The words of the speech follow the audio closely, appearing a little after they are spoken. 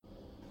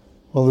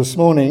Well, this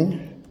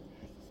morning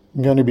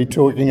I'm going to be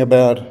talking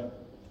about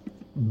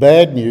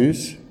bad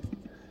news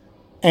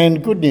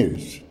and good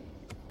news.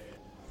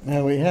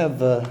 Now, we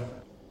have a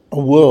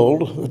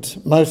world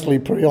that's mostly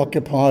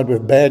preoccupied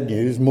with bad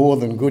news more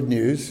than good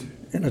news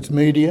in its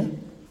media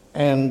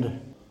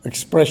and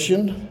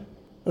expression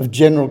of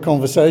general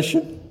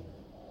conversation.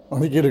 I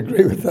think you'd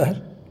agree with that.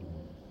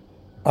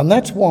 And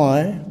that's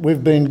why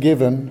we've been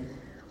given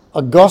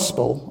a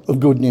gospel of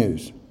good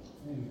news.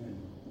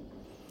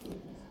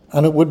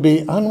 And it would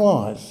be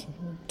unwise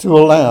to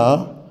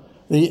allow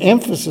the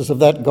emphasis of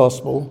that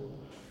gospel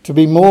to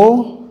be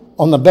more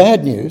on the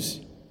bad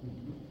news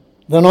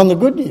than on the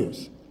good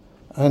news.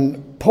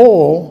 And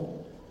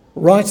Paul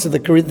writes to the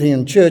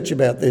Corinthian church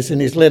about this in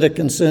his letter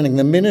concerning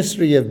the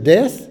ministry of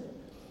death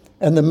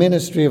and the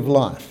ministry of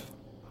life.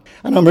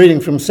 And I'm reading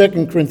from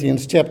 2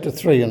 Corinthians chapter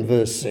 3 and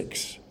verse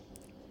 6.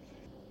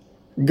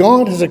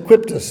 God has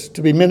equipped us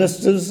to be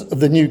ministers of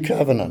the new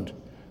covenant,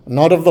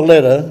 not of the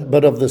letter,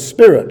 but of the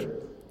Spirit.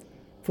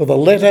 For the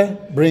letter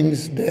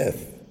brings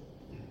death,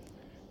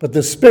 but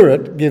the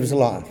Spirit gives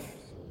life.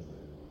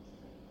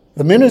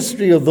 The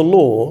ministry of the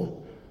law,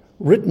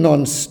 written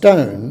on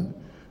stone,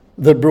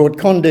 that brought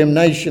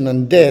condemnation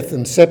and death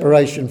and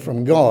separation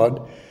from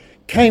God,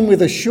 came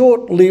with a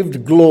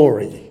short-lived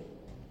glory,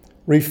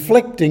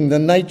 reflecting the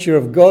nature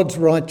of God's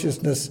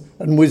righteousness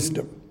and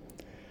wisdom.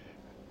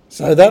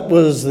 So that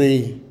was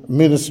the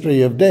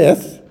ministry of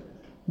death,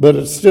 but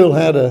it still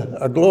had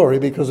a glory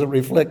because it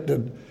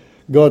reflected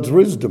God's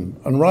wisdom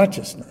and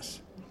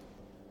righteousness.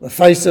 The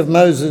face of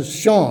Moses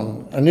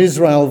shone, and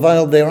Israel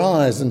veiled their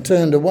eyes and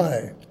turned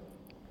away.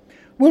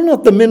 Will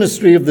not the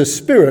ministry of the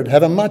Spirit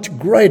have a much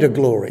greater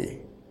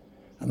glory?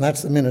 And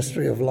that's the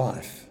ministry of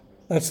life.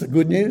 That's the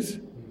good news.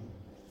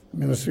 The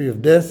ministry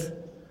of death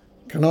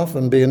can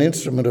often be an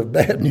instrument of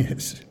bad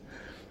news.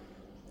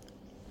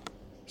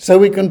 So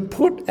we can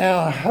put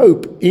our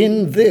hope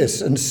in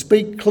this and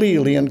speak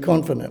clearly and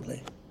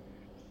confidently.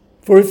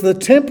 For if the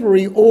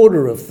temporary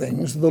order of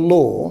things, the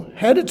law,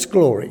 had its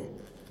glory,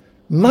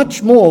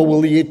 much more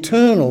will the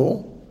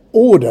eternal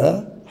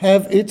order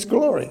have its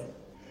glory.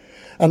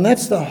 And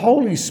that's the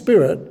Holy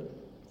Spirit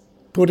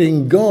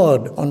putting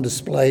God on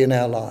display in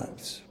our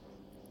lives.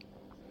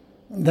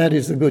 That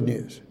is the good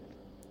news.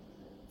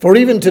 For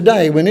even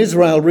today, when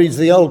Israel reads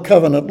the Old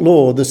Covenant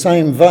law, the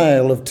same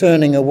veil of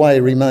turning away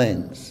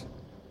remains.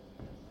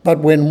 But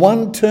when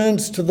one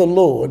turns to the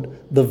Lord,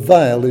 the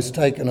veil is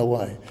taken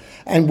away.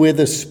 And where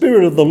the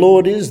Spirit of the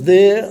Lord is,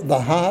 there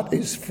the heart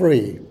is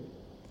free.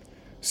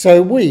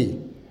 So we,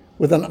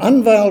 with an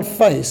unveiled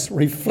face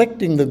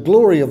reflecting the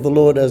glory of the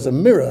Lord as a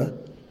mirror,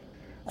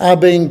 are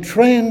being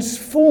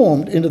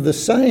transformed into the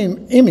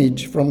same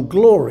image from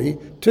glory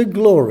to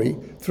glory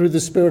through the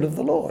Spirit of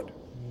the Lord.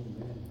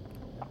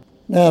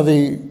 Now,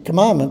 the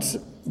commandments,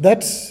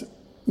 that's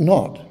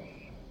not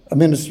a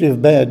ministry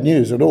of bad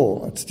news at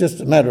all. It's just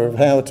a matter of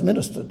how it's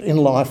ministered, in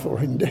life or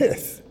in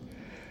death.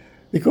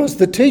 Because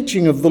the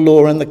teaching of the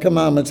law and the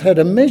commandments had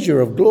a measure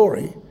of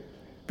glory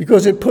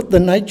because it put the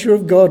nature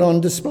of God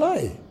on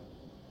display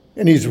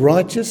in his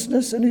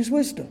righteousness and his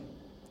wisdom.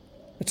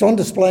 It's on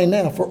display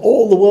now for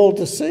all the world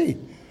to see.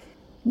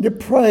 You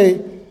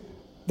pray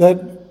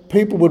that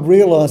people would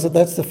realise that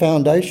that's the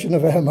foundation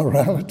of our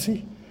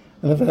morality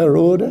and of our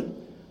order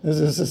as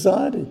a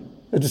society.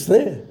 It's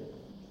there.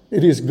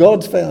 It is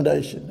God's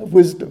foundation of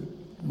wisdom,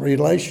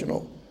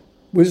 relational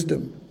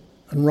wisdom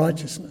and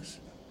righteousness.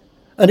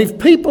 And if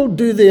people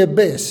do their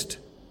best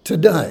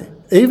today,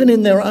 even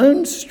in their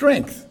own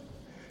strength,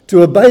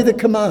 to obey the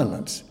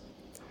commandments,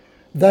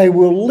 they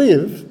will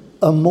live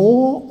a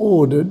more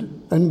ordered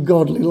and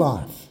godly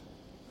life.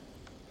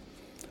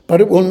 But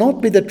it will not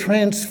be the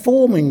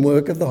transforming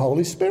work of the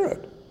Holy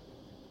Spirit.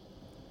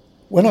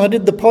 When I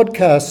did the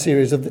podcast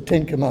series of the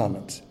Ten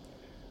Commandments,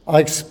 I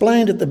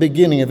explained at the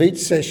beginning of each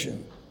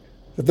session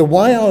that the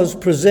way I was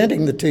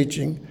presenting the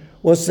teaching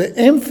was to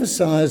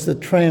emphasise the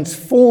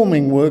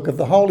transforming work of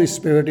the Holy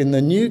Spirit in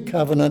the new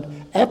covenant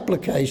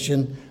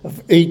application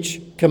of each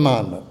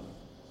commandment.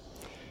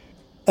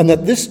 And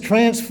that this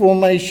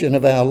transformation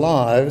of our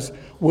lives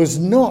was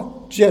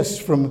not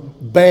just from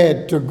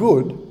bad to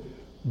good,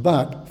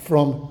 but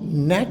from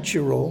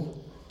natural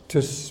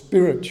to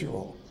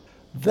spiritual.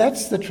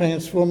 That's the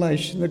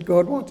transformation that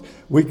God wants.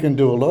 We can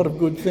do a lot of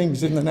good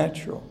things in the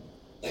natural,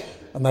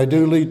 and they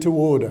do lead to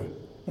order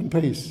and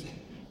peace.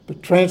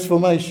 But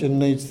transformation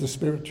needs the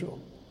spiritual,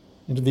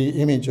 into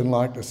the image and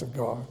likeness of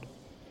God.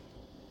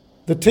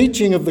 The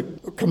teaching of the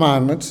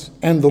commandments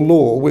and the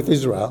law with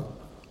Israel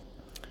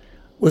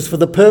was for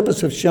the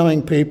purpose of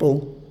showing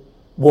people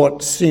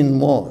what sin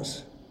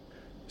was.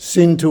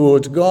 Sin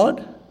towards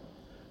God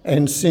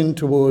and sin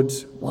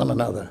towards one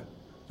another.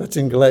 That's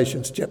in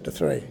Galatians chapter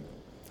 3.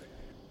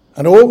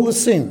 And all the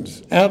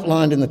sins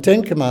outlined in the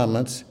Ten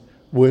Commandments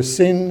were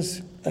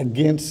sins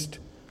against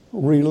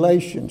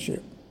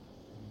relationship.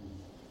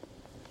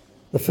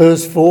 The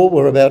first 4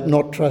 were about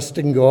not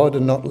trusting God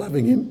and not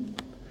loving him.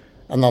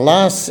 And the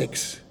last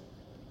 6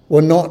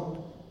 were not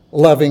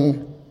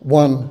loving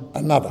one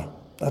another.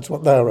 That's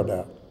what they were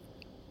about.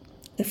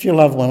 If you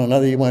love one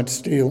another, you won't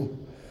steal, you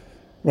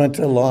won't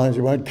tell lies,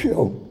 you won't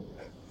kill.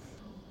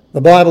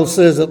 The Bible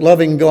says that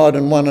loving God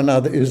and one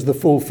another is the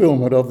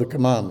fulfilment of the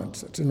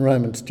commandments. It's in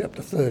Romans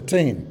chapter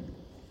 13.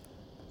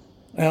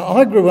 Now,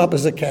 I grew up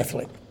as a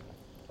Catholic,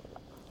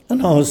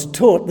 and I was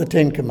taught the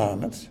Ten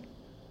Commandments,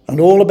 and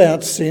all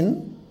about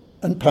sin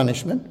and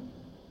punishment,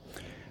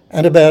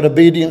 and about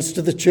obedience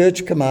to the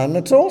church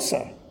commandments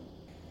also,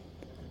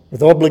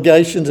 with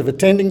obligations of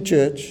attending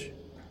church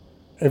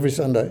every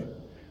Sunday,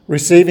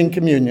 receiving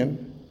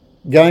communion,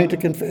 going to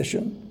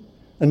confession,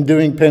 and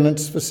doing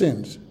penance for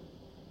sins,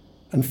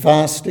 and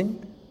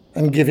fasting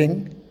and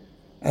giving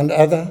and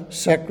other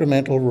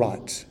sacramental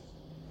rites.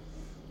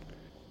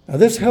 Now,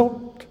 this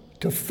helped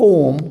to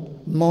form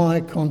my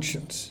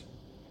conscience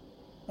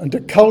and to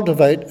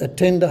cultivate a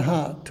tender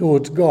heart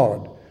towards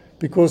God,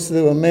 because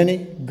there were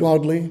many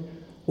godly,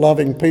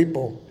 loving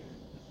people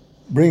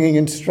bringing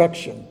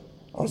instruction.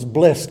 I was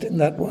blessed in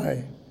that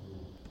way.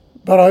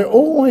 But I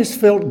always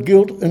felt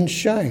guilt and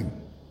shame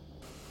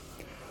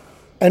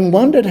and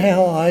wondered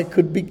how I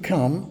could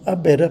become a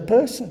better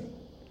person.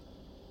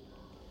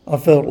 I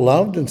felt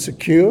loved and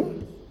secure,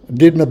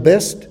 did my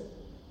best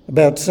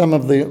about some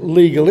of the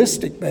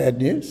legalistic bad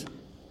news,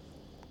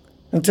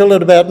 until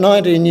at about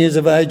 19 years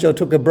of age I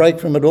took a break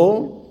from it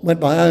all,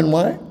 went my own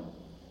way.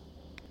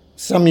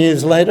 Some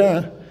years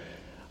later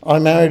I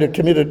married a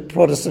committed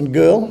Protestant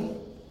girl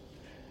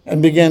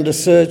and began to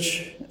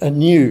search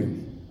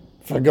anew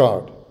for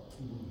God.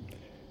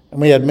 And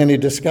we had many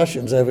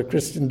discussions over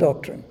Christian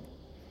doctrine.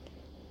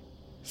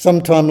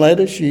 Sometime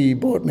later she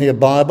bought me a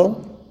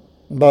Bible,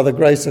 and by the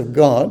grace of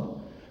God,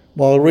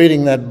 while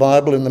reading that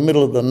Bible in the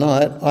middle of the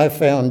night, I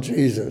found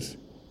Jesus.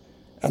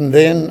 And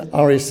then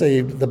I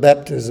received the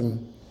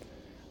baptism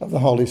of the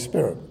Holy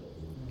Spirit.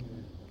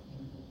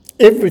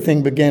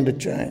 Everything began to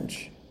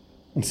change,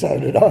 and so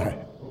did I.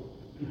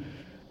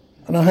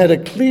 And I had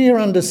a clear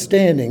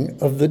understanding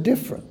of the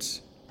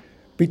difference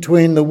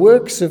between the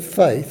works of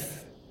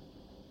faith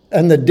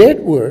and the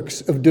dead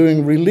works of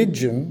doing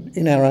religion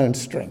in our own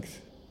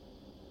strength.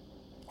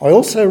 I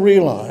also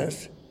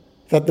realised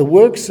that the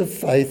works of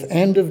faith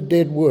and of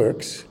dead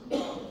works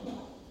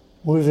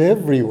was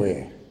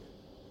everywhere,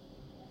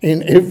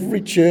 in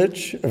every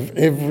church of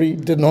every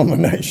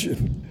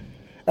denomination,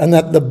 and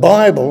that the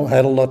Bible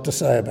had a lot to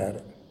say about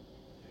it.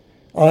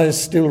 I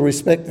still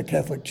respect the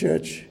Catholic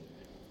Church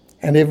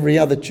and every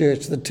other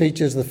church that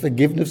teaches the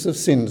forgiveness of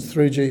sins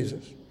through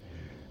Jesus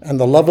and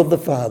the love of the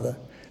Father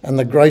and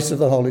the grace of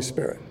the Holy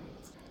Spirit.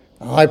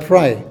 I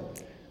pray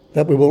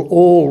that we will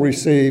all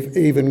receive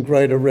even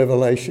greater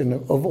revelation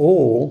of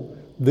all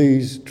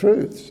these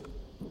truths.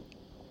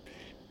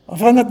 I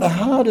find that the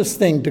hardest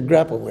thing to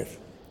grapple with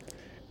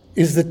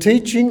is the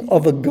teaching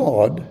of a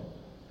God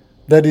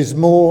that is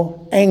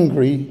more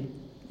angry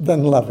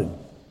than loving.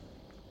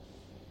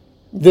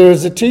 There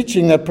is a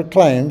teaching that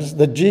proclaims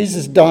that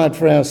Jesus died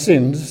for our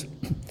sins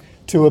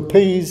to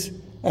appease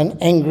an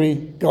angry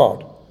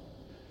God,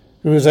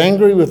 who is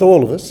angry with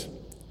all of us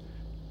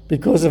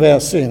because of our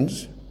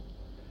sins,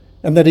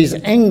 and that his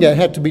anger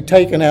had to be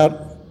taken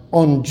out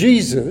on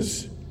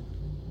Jesus,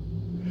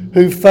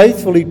 who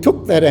faithfully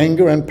took that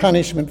anger and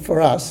punishment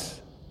for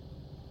us,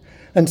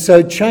 and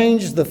so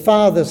changed the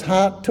Father's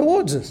heart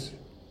towards us.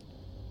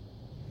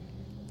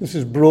 This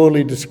is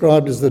broadly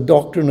described as the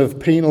doctrine of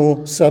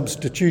penal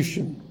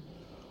substitution,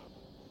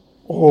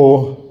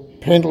 or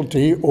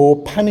penalty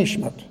or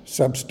punishment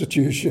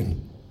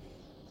substitution.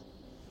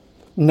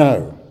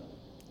 No,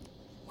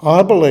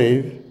 I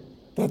believe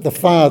that the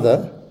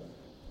Father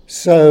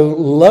so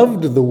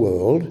loved the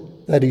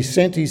world that he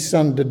sent his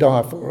Son to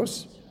die for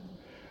us,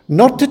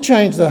 not to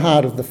change the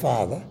heart of the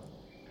Father,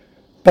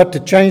 but to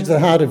change the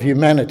heart of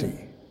humanity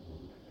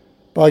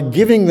by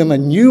giving them a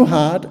new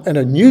heart and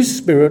a new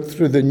spirit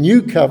through the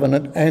new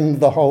covenant and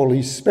the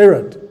Holy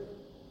Spirit.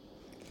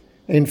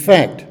 In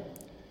fact,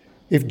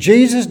 if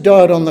Jesus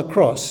died on the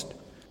cross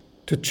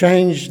to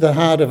change the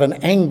heart of an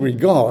angry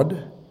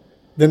God,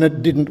 then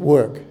it didn't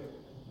work,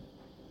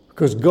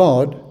 because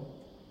God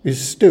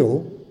is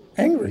still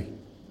angry.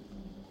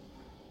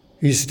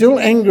 He's still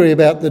angry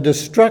about the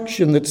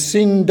destruction that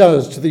sin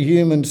does to the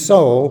human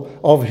soul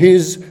of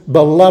his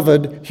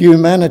beloved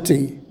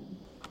humanity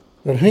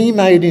that he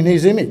made in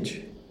his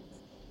image.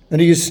 And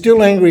he is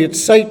still angry at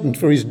Satan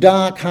for his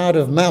dark heart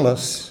of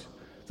malice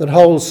that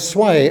holds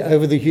sway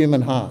over the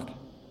human heart.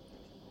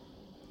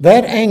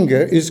 That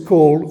anger is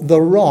called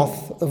the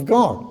wrath of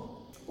God,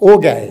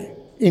 orge,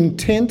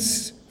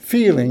 intense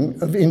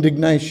feeling of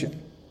indignation,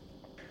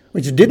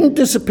 which didn't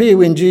disappear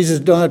when Jesus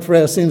died for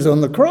our sins on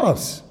the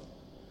cross.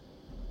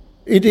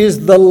 It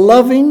is the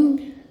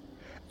loving,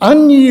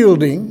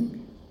 unyielding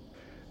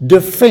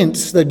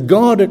defence that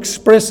God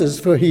expresses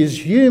for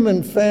his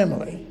human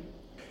family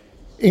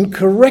in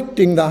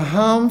correcting the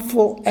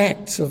harmful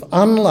acts of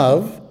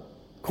unlove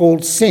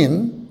called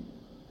sin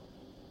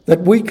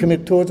that we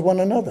commit towards one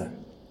another.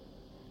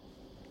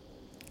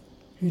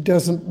 He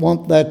doesn't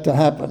want that to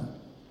happen.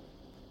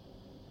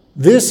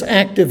 This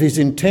act of his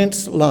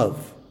intense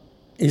love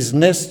is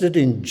nested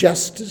in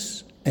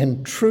justice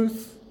and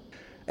truth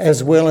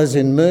as well as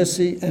in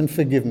mercy and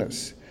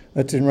forgiveness.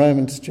 That's in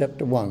Romans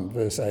chapter 1,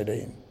 verse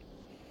 18.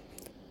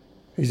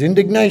 His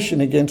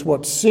indignation against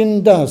what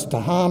sin does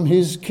to harm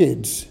his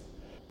kids,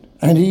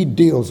 and he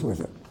deals with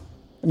it.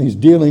 And he's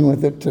dealing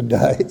with it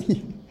today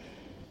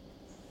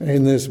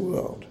in this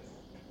world.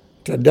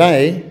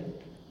 Today,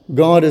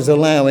 God is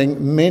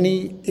allowing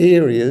many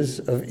areas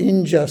of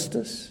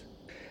injustice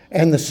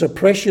and the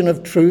suppression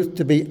of truth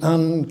to be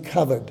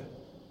uncovered.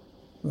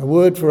 The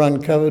word for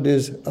uncovered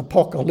is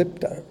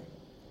apocalypto.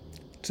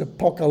 It's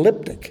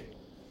apocalyptic.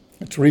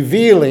 It's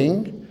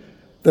revealing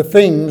the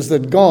things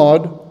that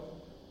God,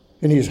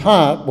 in his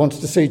heart, wants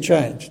to see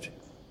changed.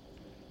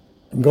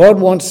 And God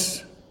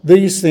wants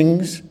these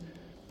things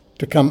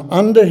to come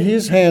under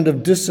his hand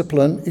of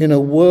discipline in a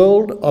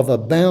world of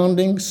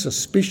abounding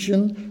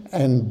suspicion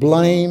and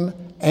blame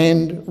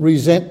and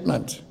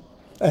resentment.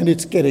 And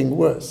it's getting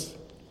worse.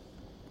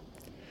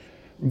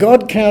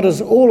 God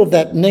counters all of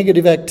that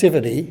negative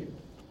activity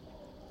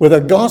with a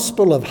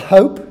gospel of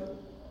hope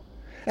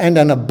and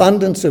an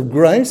abundance of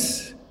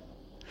grace,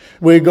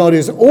 where God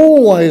is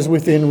always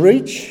within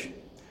reach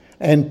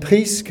and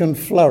peace can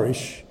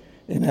flourish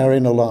in our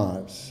inner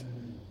lives.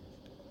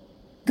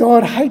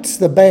 God hates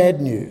the bad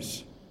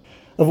news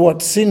of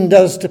what sin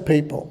does to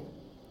people.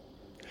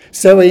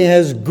 So he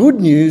has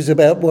good news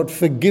about what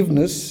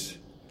forgiveness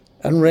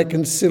and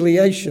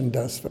reconciliation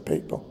does for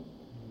people.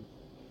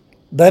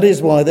 That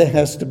is why there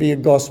has to be a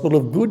gospel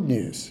of good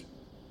news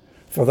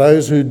for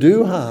those who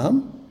do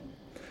harm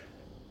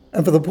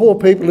and for the poor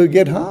people who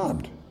get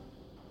harmed.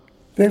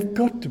 They've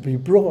got to be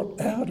brought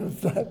out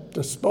of that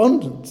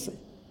despondency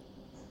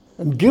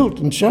and guilt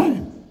and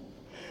shame.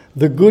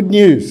 The good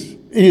news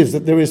is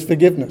that there is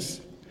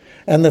forgiveness.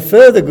 And the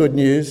further good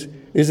news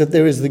is that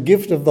there is the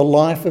gift of the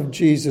life of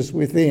Jesus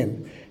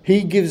within.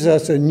 He gives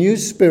us a new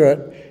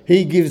spirit,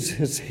 he gives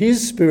us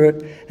his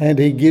spirit, and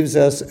he gives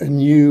us a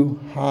new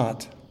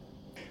heart.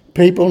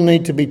 People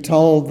need to be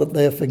told that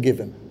they're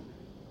forgiven.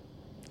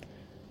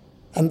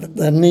 And that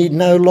they need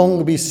no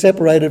longer be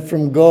separated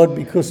from God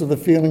because of the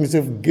feelings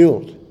of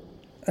guilt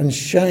and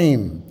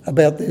shame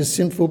about their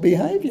sinful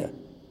behaviour,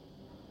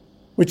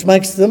 which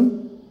makes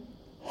them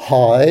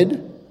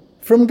hide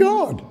from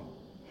God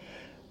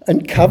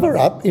and cover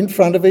up in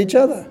front of each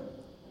other.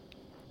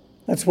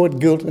 That's what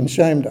guilt and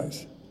shame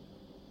does.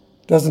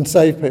 Doesn't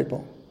save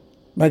people,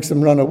 makes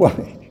them run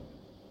away.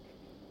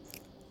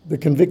 The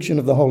conviction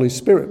of the Holy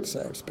Spirit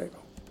saves people.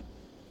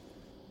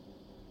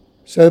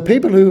 So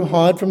people who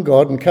hide from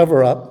God and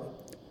cover up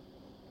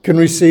can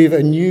receive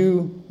a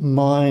new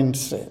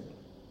mindset.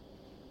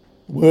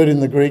 The word in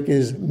the Greek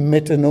is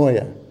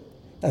metanoia,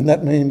 and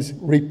that means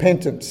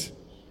repentance.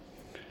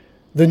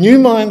 The new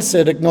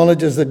mindset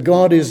acknowledges that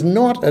God is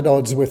not at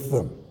odds with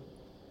them.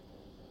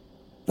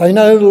 They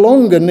no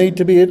longer need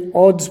to be at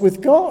odds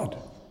with God.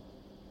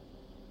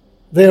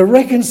 They're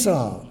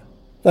reconciled.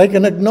 They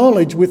can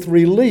acknowledge with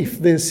relief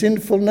their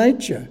sinful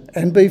nature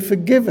and be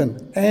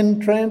forgiven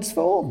and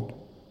transformed.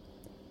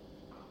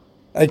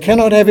 They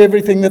cannot have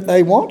everything that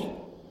they want.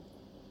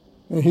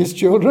 They're his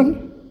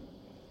children.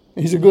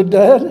 He's a good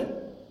dad.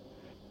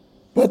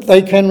 But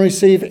they can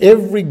receive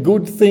every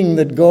good thing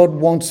that God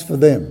wants for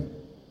them.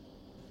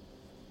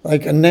 They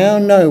can now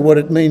know what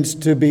it means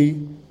to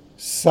be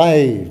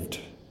saved.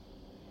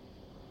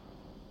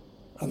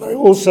 And they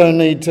also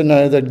need to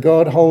know that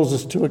God holds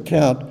us to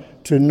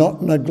account to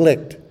not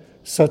neglect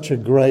such a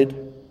great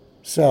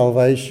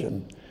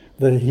salvation,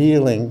 the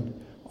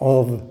healing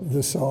of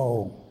the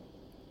soul.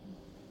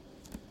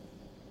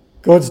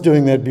 God's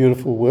doing that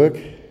beautiful work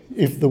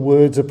if the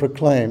words are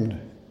proclaimed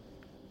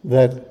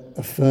that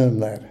affirm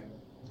that,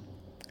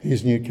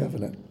 his new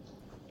covenant.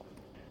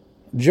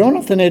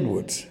 Jonathan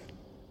Edwards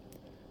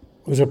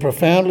was a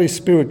profoundly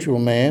spiritual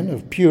man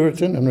of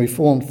Puritan and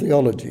Reformed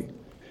theology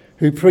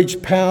who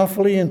preached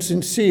powerfully and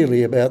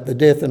sincerely about the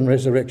death and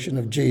resurrection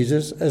of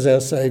Jesus as our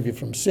saviour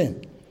from sin.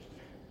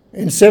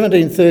 In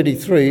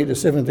 1733 to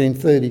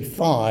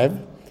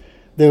 1735,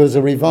 there was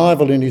a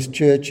revival in his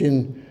church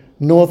in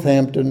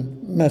Northampton,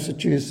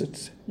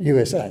 Massachusetts,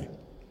 USA,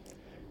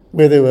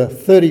 where there were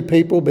 30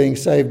 people being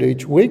saved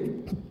each week.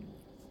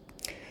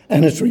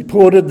 And it's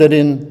reported that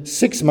in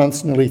 6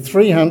 months, nearly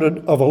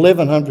 300 of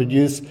 1,100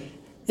 youths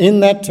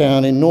in that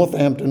town in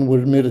Northampton were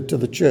admitted to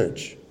the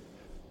church.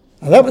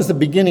 Now, that was the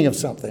beginning of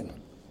something.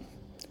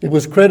 It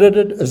was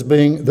credited as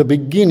being the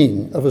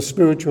beginning of a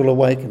spiritual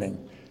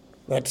awakening,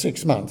 that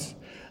 6 months.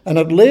 And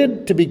it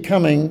led to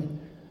becoming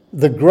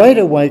the Great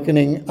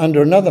Awakening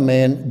under another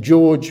man,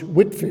 George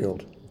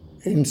Whitefield,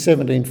 in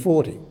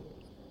 1740.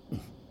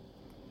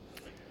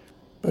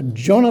 But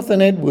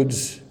Jonathan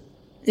Edwards'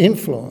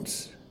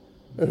 influence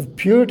of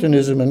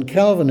Puritanism and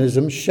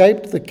Calvinism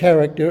shaped the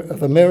character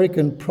of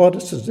American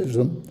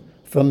Protestantism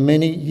for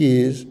many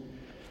years,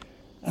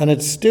 and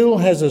it still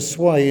has a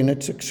sway in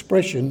its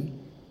expression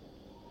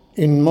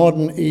in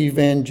modern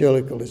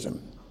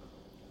evangelicalism.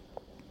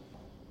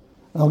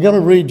 I'm going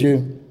to read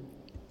you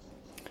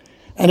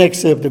an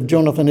excerpt of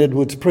Jonathan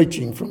Edwards'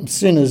 preaching from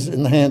Sinners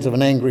in the Hands of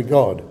an Angry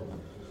God.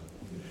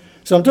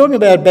 So I'm talking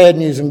about bad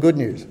news and good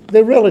news.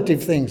 They're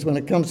relative things when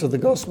it comes to the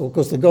gospel,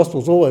 because the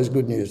gospel's always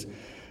good news.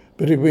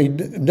 But it can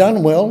be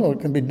done well, or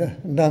it can be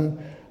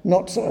done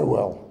not so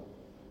well.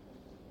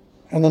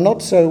 And the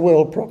not so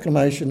well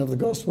proclamation of the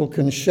gospel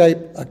can shape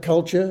a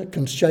culture,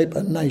 can shape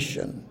a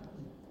nation,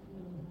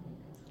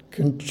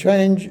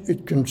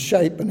 it can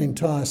shape an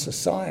entire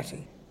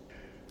society.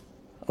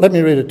 Let me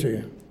read it to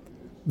you.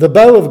 The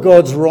bow of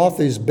God's wrath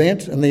is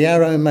bent and the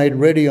arrow made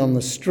ready on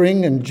the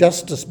string, and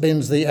justice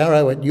bends the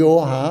arrow at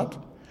your heart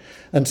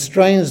and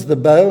strains the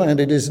bow, and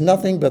it is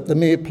nothing but the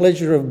mere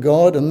pleasure of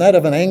God, and that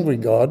of an angry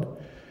God,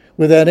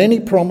 without any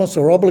promise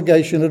or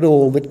obligation at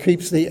all, that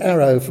keeps the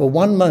arrow for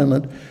one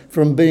moment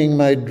from being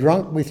made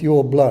drunk with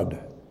your blood.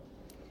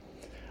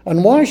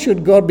 And why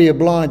should God be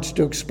obliged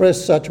to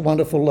express such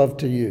wonderful love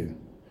to you,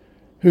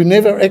 who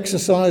never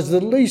exercised the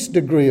least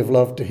degree of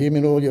love to him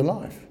in all your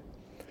life?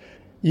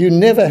 You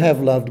never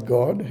have loved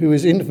God, who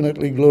is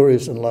infinitely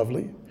glorious and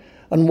lovely.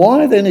 And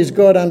why then is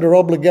God under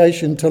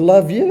obligation to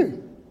love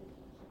you,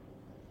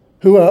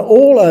 who are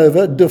all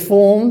over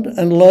deformed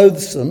and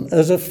loathsome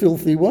as a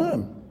filthy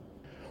worm,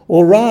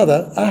 or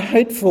rather a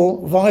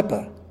hateful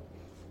viper?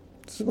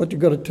 This is what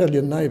you've got to tell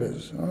your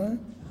neighbours, all right?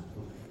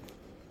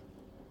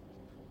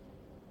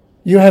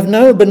 You have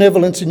no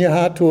benevolence in your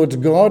heart towards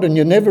God, and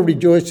you never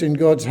rejoice in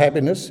God's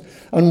happiness.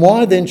 And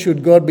why then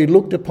should God be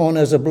looked upon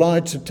as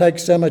obliged to take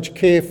so much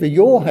care for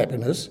your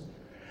happiness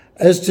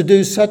as to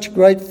do such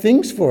great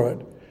things for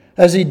it,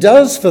 as he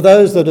does for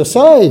those that are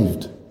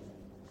saved?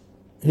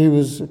 He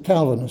was a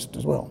Calvinist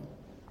as well.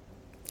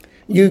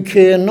 You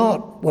care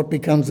not what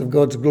becomes of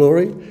God's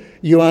glory.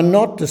 You are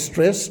not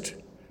distressed,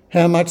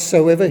 how much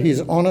soever his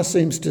honour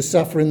seems to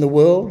suffer in the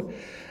world.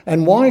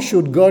 And why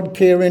should God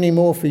care any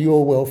more for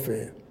your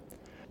welfare?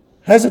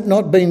 Has it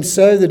not been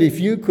so that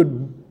if you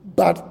could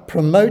but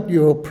promote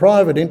your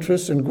private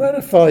interests and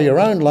gratify your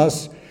own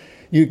lusts,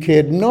 you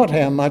cared not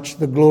how much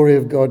the glory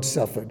of God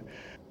suffered?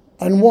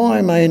 And why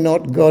may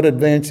not God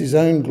advance his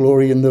own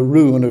glory in the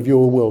ruin of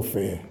your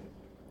welfare,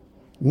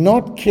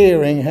 not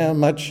caring how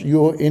much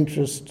your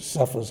interest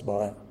suffers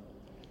by it?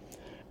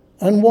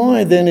 And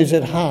why then is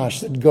it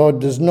harsh that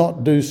God does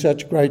not do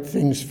such great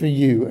things for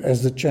you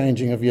as the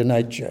changing of your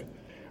nature,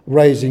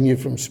 raising you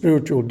from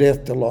spiritual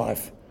death to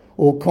life,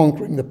 or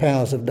conquering the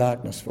powers of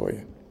darkness for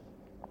you?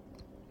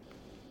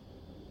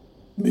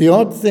 The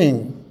odd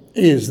thing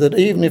is that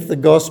even if the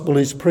gospel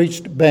is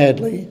preached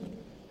badly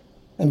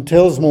and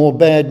tells more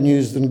bad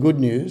news than good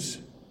news,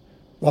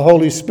 the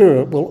Holy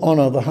Spirit will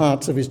honour the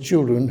hearts of his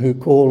children who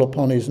call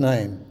upon his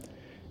name,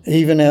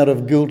 even out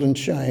of guilt and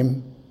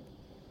shame,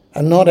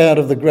 and not out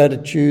of the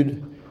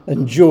gratitude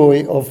and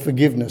joy of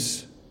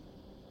forgiveness.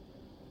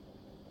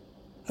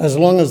 As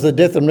long as the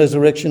death and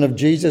resurrection of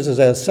Jesus as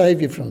our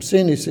Saviour from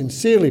sin is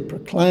sincerely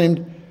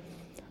proclaimed,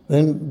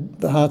 then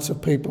the hearts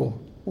of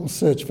people will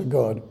search for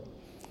God.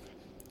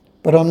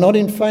 But I'm not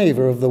in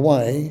favour of the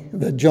way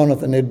that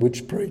Jonathan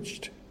Edwards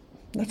preached.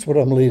 That's what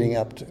I'm leading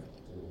up to.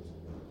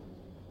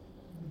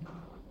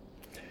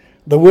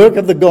 The work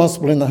of the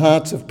gospel in the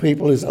hearts of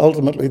people is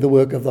ultimately the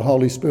work of the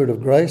Holy Spirit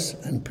of grace,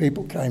 and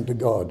people came to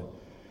God.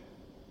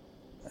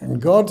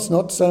 And God's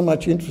not so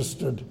much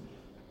interested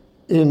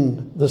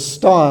in the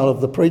style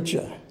of the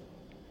preacher,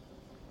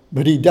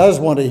 but he does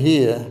want to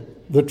hear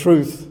the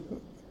truth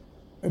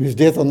of his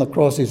death on the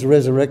cross, his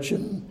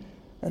resurrection,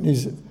 and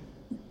his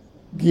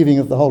giving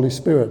of the Holy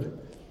Spirit.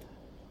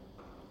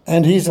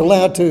 And he's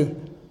allowed to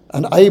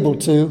and able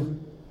to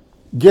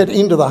get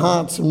into the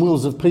hearts and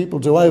wills of people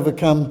to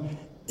overcome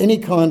any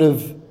kind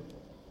of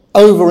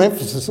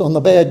overemphasis on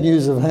the bad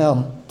news of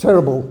how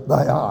terrible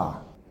they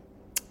are.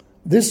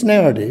 This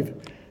narrative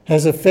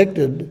has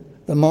affected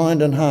the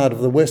mind and heart of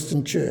the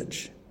Western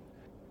Church,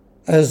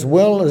 as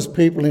well as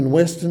people in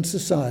Western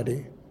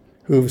society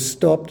who have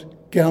stopped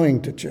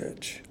going to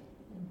church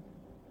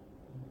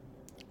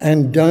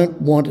and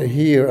don't want to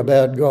hear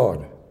about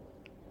God.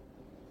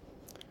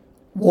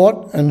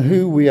 What and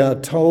who we are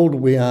told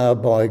we are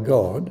by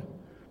God,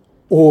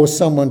 or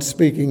someone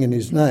speaking in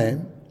his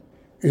name,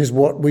 is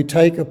what we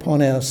take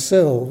upon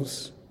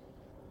ourselves,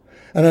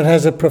 and it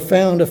has a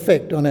profound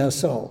effect on our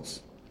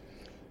souls.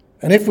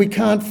 And if we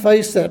can't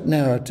face that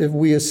narrative,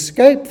 we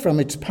escape from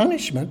its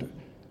punishment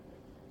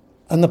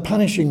and the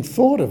punishing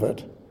thought of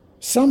it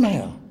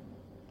somehow.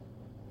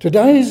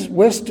 Today's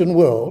Western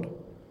world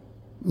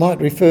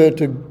might refer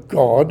to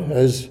God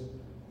as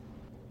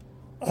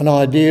an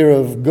idea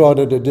of God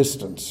at a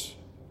distance.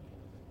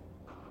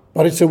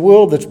 But it's a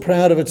world that's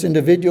proud of its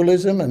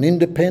individualism and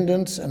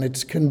independence, and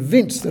it's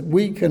convinced that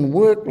we can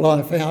work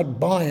life out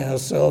by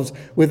ourselves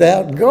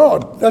without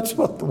God. That's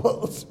what the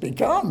world's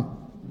become.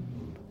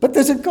 But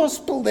there's a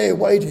gospel there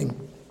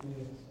waiting.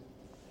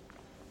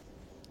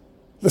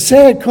 The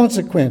sad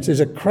consequence is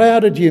a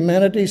crowded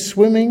humanity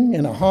swimming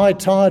in a high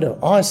tide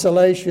of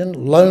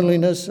isolation,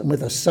 loneliness, and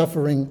with a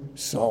suffering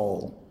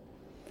soul.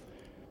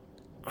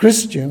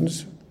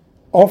 Christians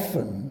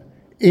often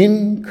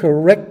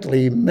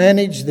incorrectly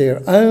manage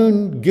their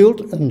own guilt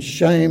and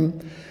shame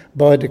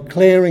by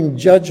declaring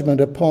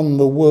judgment upon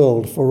the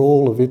world for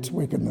all of its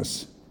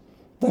wickedness.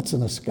 That's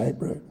an escape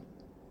route.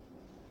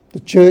 The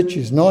church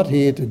is not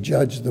here to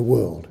judge the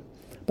world,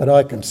 but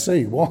I can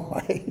see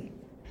why.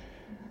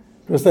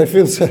 Because they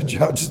feel so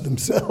judged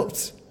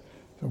themselves.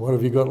 So what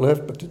have you got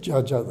left but to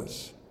judge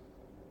others?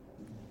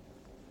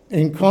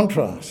 In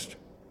contrast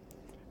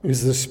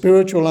is the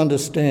spiritual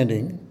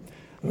understanding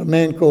of a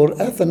man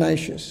called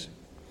Athanasius,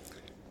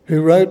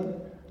 who wrote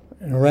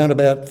in around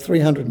about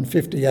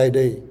 350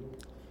 AD.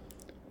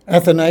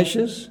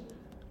 Athanasius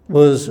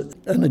was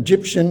an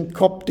Egyptian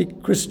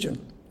Coptic Christian.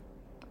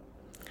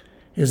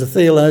 He was a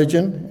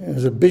theologian, he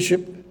was a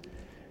bishop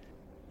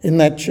in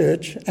that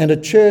church and a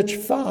church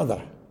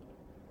father.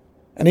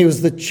 And he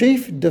was the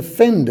chief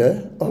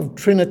defender of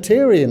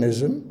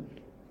Trinitarianism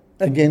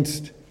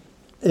against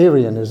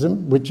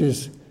Arianism, which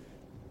is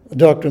the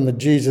doctrine that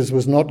Jesus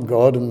was not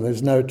God and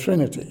there's no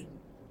Trinity.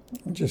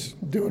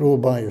 Just do it all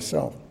by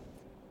yourself.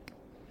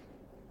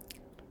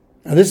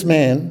 Now, this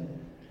man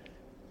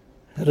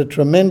had a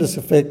tremendous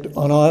effect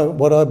on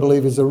what I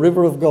believe is a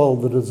river of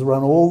gold that has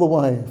run all the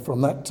way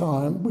from that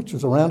time, which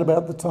was around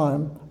about the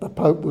time the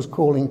Pope was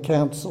calling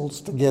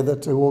councils together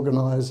to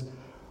organise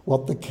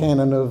what the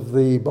canon of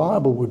the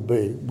Bible would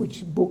be,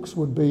 which books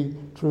would be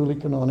truly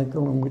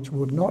canonical and which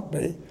would not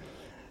be.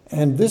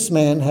 And this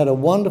man had a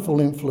wonderful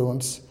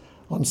influence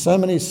on so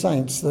many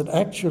saints that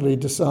actually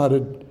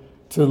decided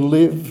to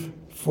live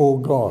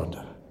for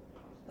God.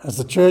 As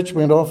the church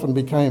went off and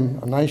became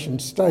a nation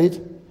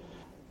state,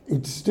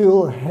 it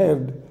still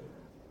had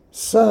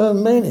so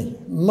many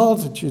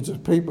multitudes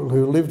of people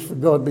who lived for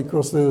God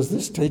because there was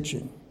this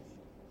teaching.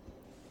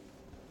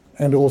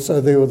 And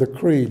also there were the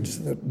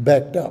creeds that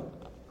backed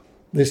up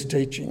this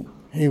teaching.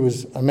 He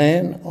was a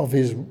man of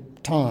his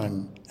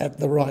time, at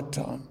the right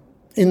time,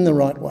 in the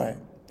right way.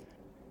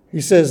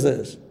 He says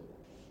this: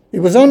 "It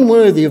was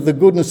unworthy of the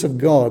goodness of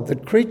God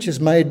that creatures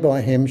made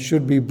by him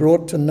should be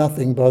brought to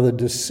nothing by the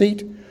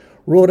deceit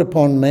wrought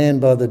upon man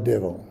by the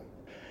devil.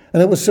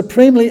 And it was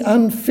supremely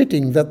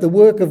unfitting that the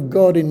work of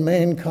God in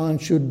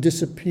mankind should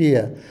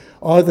disappear,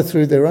 either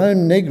through their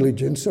own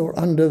negligence or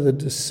under the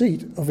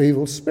deceit of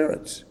evil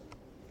spirits.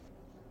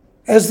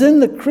 As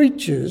then the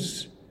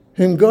creatures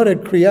whom God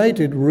had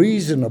created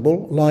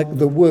reasonable, like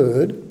the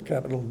Word,"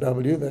 capital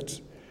W,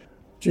 that's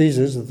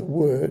Jesus is the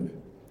Word,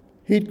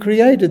 he'd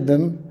created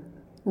them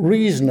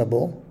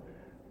reasonable.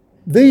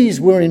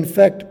 These were in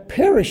fact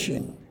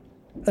perishing,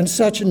 and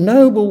such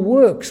noble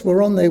works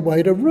were on their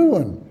way to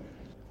ruin.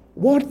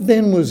 What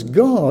then was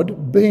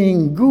God,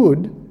 being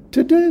good,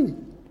 to do?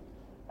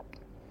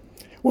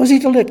 Was he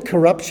to let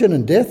corruption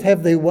and death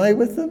have their way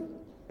with them?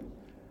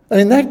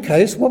 And in that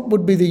case, what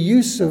would be the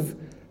use of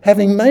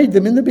having made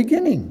them in the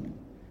beginning?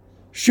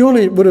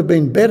 Surely it would have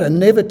been better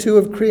never to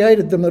have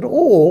created them at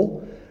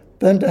all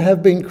than to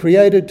have been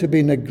created to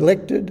be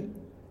neglected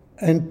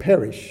and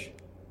perish.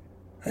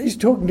 He's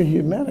talking to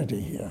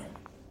humanity here.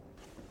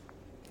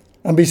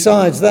 And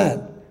besides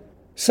that,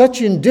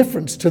 such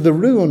indifference to the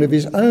ruin of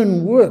his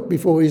own work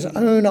before his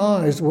own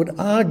eyes would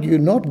argue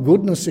not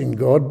goodness in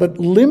God, but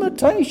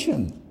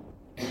limitation.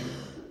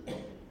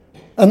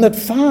 And that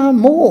far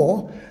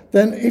more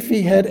than if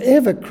he had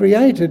ever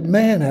created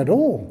man at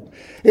all.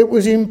 It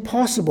was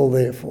impossible,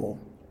 therefore,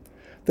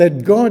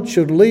 that God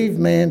should leave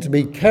man to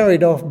be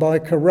carried off by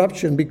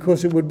corruption,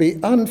 because it would be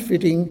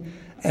unfitting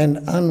and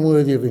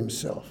unworthy of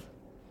himself.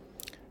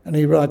 And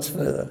he writes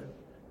further,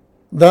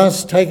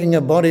 "Thus, taking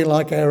a body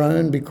like our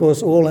own,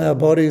 because all our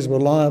bodies were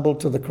liable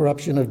to the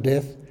corruption of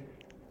death,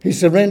 he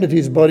surrendered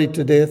his body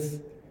to death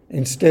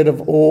instead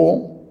of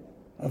all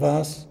of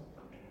us,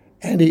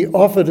 and he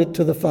offered it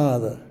to the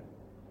Father.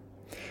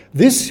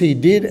 This he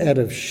did out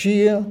of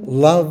sheer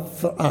love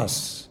for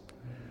us,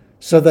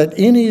 so that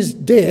in his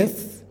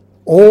death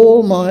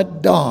all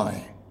might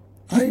die,"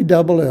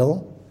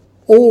 A-double-L,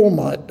 all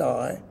might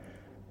die,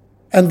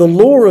 "and the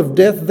law of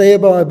death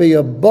thereby be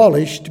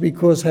abolished,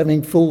 because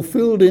having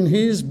fulfilled in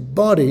his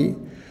body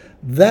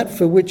that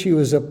for which he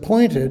was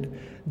appointed,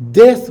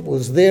 death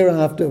was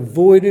thereafter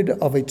voided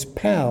of its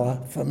power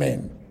for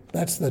men."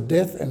 That's the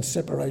death and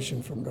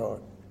separation from God.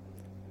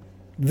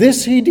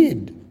 "This he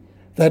did,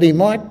 that he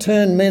might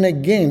turn men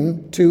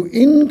again to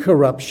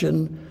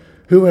incorruption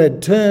who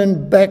had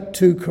turned back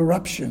to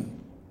corruption."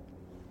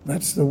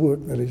 That's the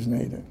work that is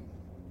needed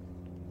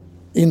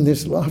in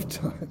this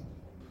lifetime.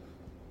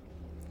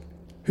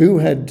 Who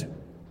had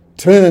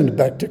turned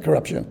back to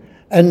corruption,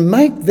 and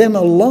make them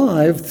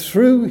alive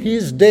through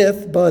his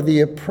death by the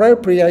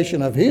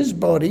appropriation of his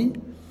body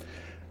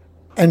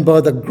and by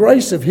the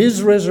grace of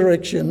his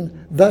resurrection.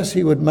 Thus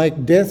he would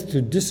make death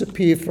to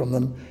disappear from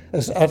them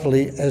as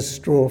utterly as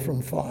straw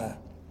from fire.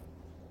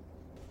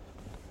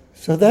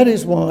 So that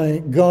is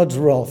why God's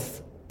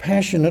wrath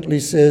passionately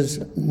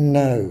says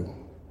no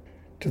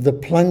to the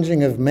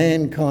plunging of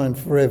mankind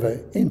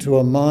forever into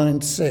a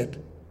mindset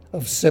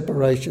of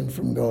separation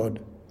from God,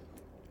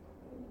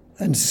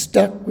 and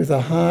stuck with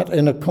a heart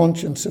and a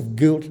conscience of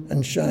guilt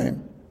and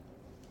shame.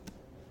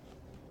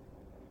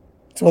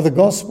 So the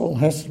gospel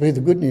has to be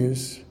the good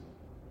news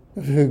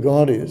of who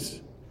God is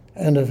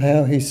and of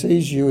how he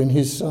sees you in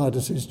his sight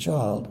as his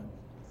child.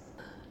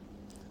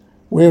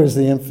 Where is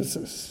the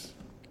emphasis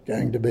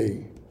going to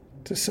be?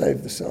 To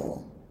save the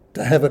soul,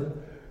 to have it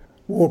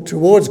walk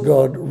towards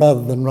God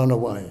rather than run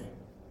away.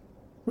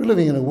 We're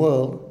living in a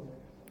world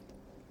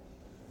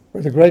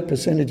where a great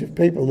percentage of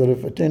people that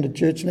have attended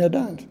church now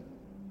don't.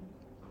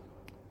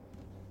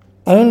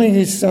 Only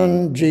his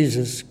son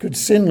Jesus could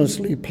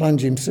sinlessly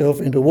plunge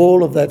himself into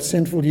all of that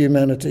sinful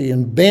humanity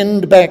and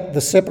bend back the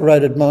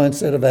separated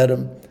mindset of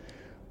Adam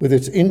with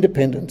its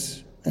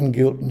independence and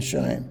guilt and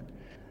shame.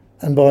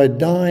 And by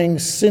dying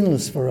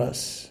sinless for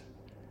us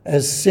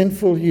as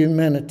sinful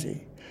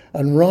humanity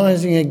and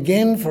rising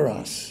again for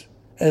us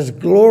as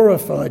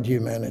glorified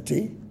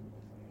humanity,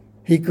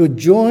 he could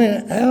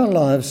join our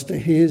lives to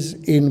his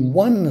in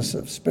oneness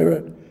of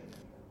spirit,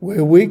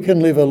 where we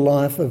can live a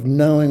life of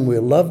knowing we're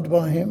loved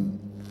by him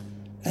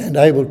and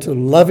able to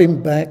love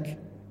him back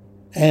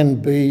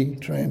and be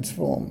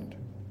transformed.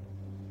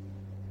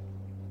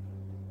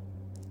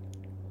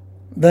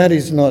 That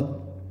is not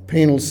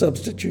penal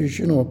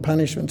substitution or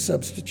punishment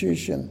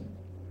substitution.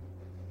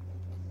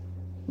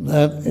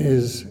 That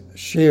is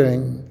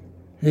sharing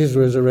his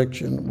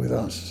resurrection with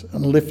us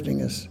and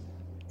lifting us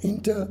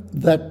into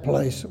that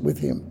place with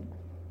him.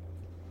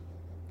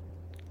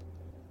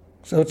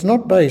 So it's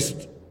not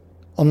based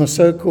on the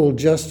so-called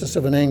justice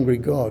of an angry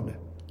God,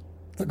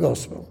 the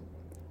gospel.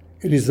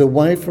 It is the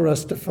way for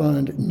us to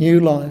find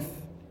new life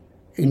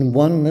in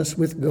oneness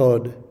with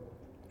God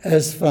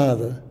as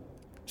Father,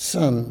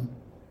 Son,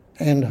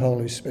 and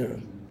Holy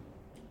Spirit.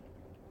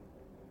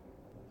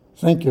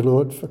 Thank you,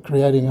 Lord, for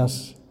creating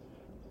us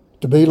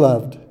to be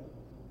loved,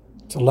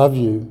 to love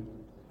you,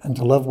 and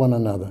to love one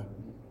another.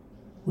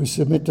 We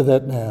submit to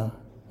that now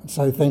and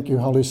say thank you,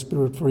 Holy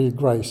Spirit, for your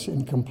grace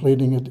in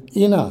completing it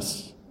in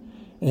us.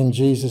 In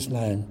Jesus'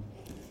 name,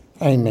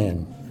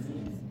 amen.